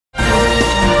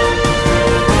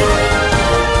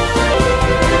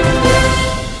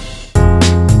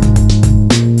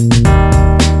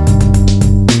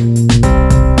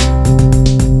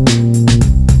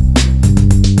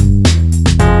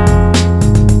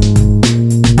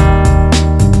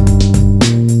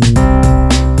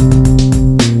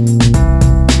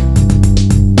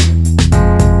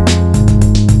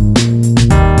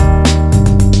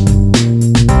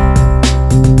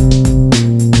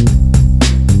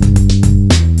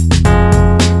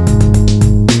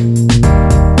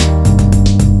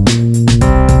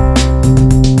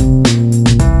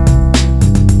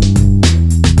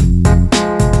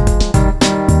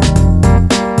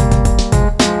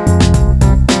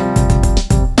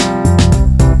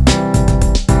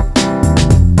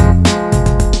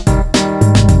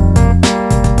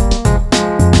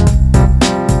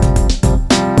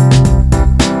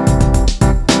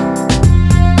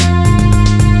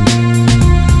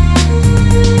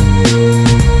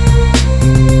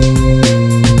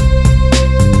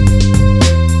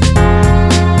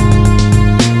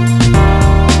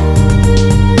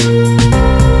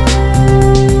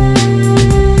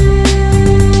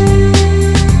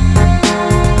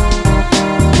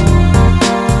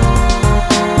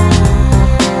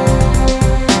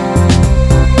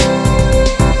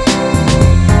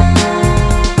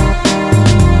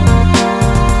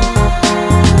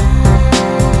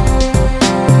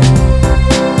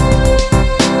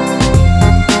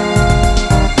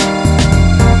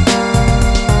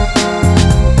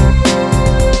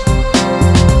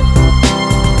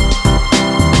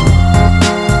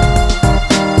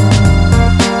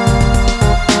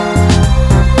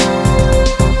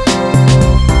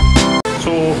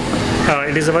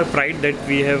is our pride that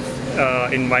we have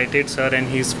invited sir and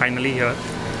he's finally here.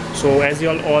 So as you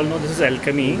all know, this is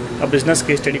Alchemy, a business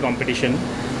case study competition.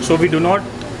 So we do not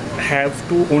have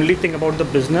to only think about the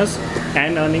business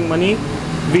and earning money.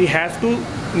 We have to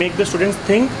make the students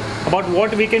think about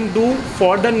what we can do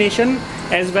for the nation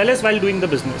as well as while doing the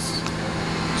business.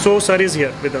 So sir is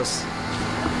here with us.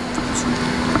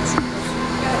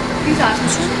 Please ask me.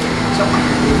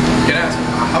 Can I ask,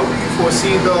 how do you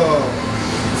foresee the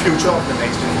future of the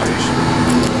next generation?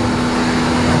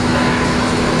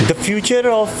 The future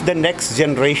of the next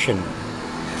generation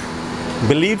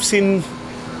believes in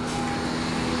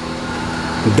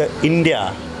the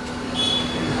India,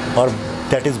 or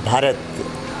that is Bharat,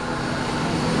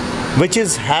 which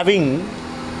is having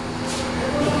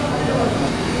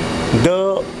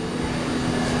the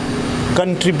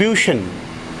contribution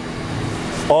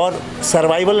or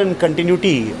survival and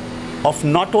continuity of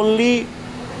not only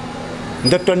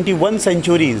the 21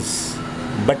 centuries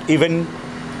but even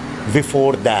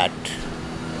before that.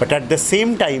 But at the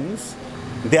same time,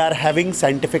 they are having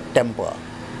scientific temper.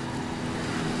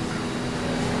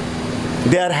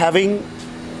 They are having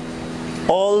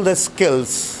all the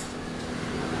skills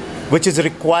which is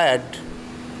required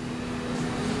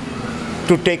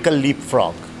to take a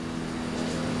leapfrog.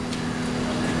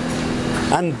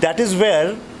 And that is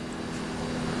where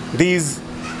these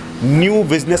new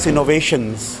business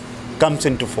innovations comes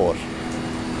into fore.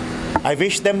 I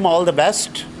wish them all the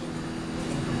best,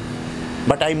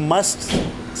 but I must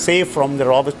say from the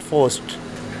Robert Frost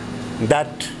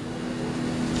that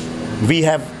we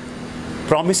have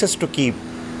promises to keep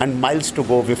and miles to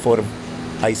go before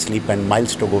I sleep and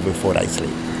miles to go before I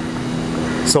sleep.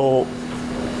 So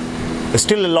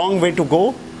still a long way to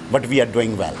go, but we are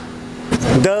doing well.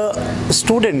 The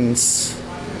students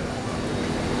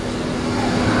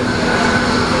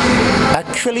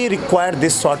actually require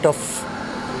this sort of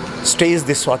stage,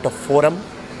 this sort of forum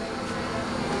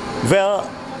where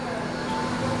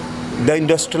the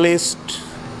industrialists,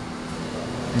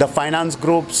 the finance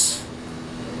groups,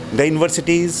 the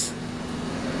universities,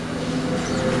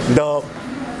 the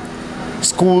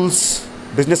schools,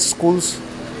 business schools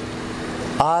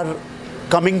are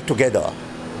coming together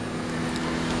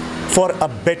for a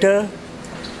better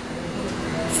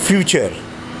future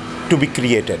to be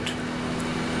created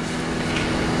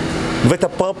with a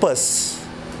purpose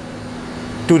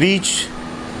to reach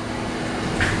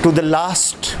to the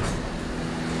last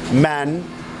man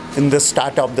in the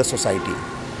start of the society.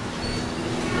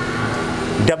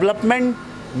 Development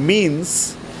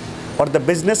means, or the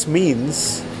business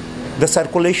means, the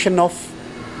circulation of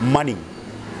money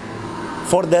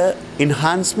for the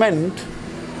enhancement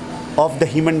of the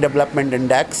Human Development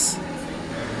Index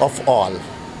of all.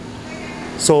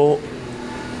 So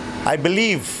I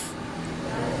believe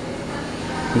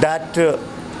that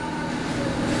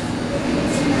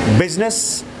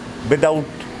business without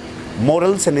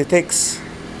morals and ethics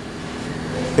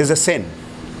is a sin.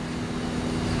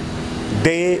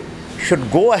 They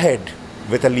should go ahead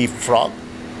with a leapfrog,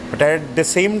 but at the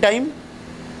same time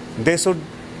they should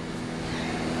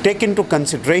take into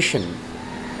consideration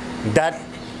that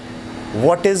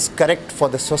what is correct for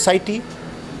the society,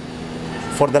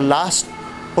 for the last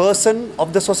person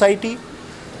of the society,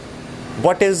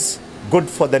 what is good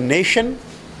for the nation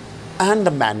and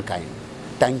the mankind.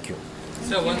 Thank you.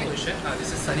 So one question,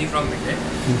 this is Sunny from Mumbai.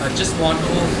 I just want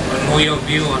to know your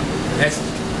view on, as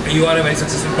you are a very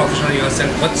successful professional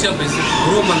yourself, what's your basic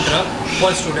guru mantra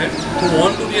for students who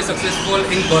want to be successful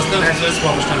in personal as well as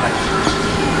professional life?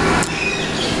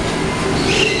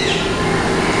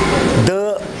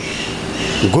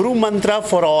 The guru mantra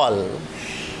for all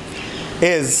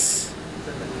is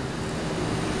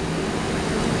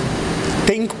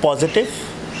think positive,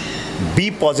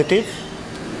 be positive,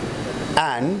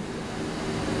 and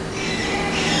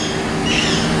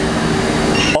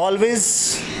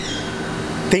always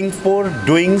think for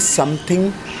doing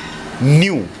something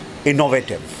new,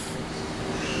 innovative.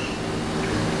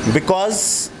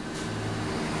 Because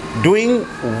doing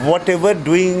whatever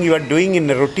you are doing in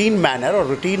a routine manner or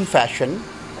routine fashion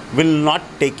will not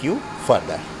take you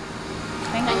further.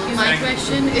 My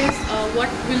question is,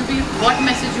 what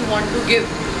message you want to give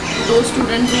to those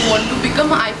students who want to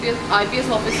become an IPS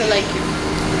officer like you?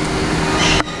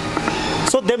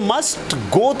 So they must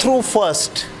go through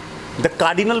first the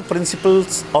cardinal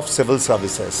principles of civil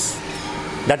services.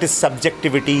 That is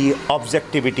subjectivity,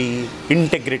 objectivity,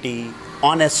 integrity,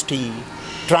 honesty,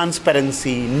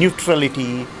 transparency,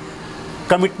 neutrality,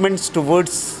 commitments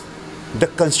towards the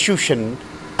constitution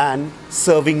and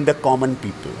serving the common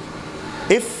people.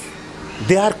 If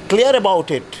they are clear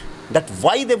about it, that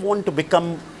why they want to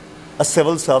become a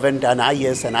civil servant, an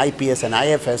IS, an IPS, an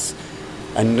IFS,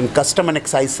 and custom and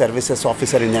excise services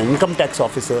officer, and an income tax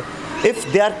officer,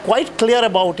 if they are quite clear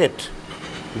about it,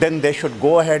 then they should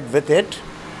go ahead with it.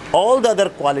 All the other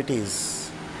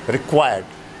qualities required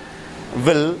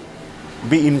will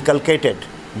be inculcated,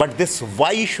 but this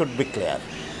why should be clear,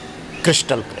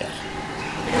 crystal clear.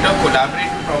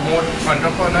 Collaborate to promote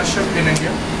entrepreneurship in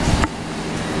India?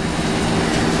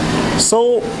 So,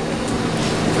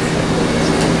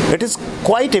 it is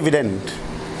quite evident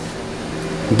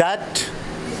that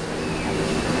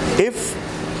if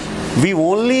we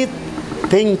only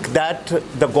think that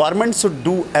the government should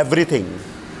do everything,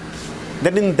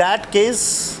 then in that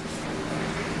case,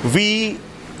 we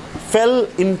fell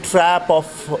in trap of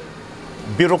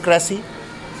bureaucracy,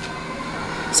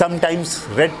 sometimes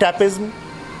red tapeism,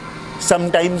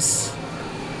 sometimes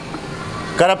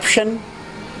corruption,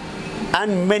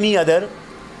 and many other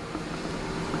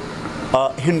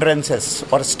hindrances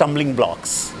or stumbling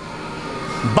blocks.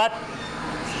 But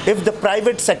if the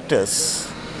private sectors,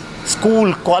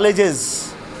 school,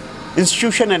 colleges,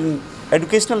 institution and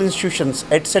educational institutions,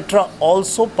 etc.,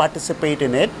 also participate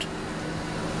in it,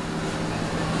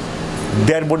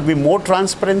 there would be more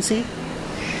transparency,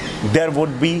 there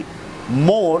would be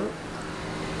more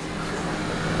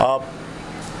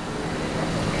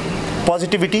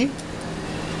positivity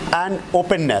and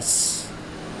openness.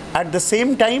 At the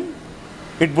same time,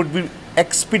 it would be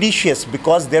expeditious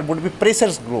because there would be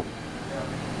pressures group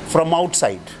from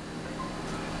outside.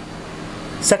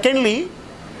 Secondly,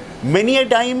 many a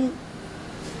time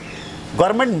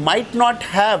government might not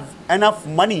have enough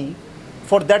money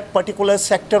for that particular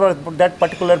sector or that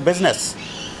particular business.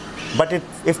 But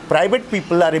if private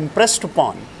people are impressed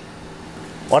upon,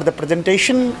 or the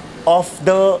presentation of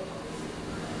the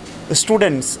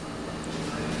students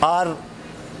are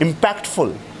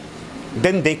impactful,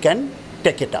 then they can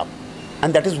take it up.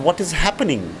 And that is what is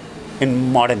happening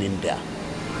in modern India.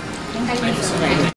 Thank you so much.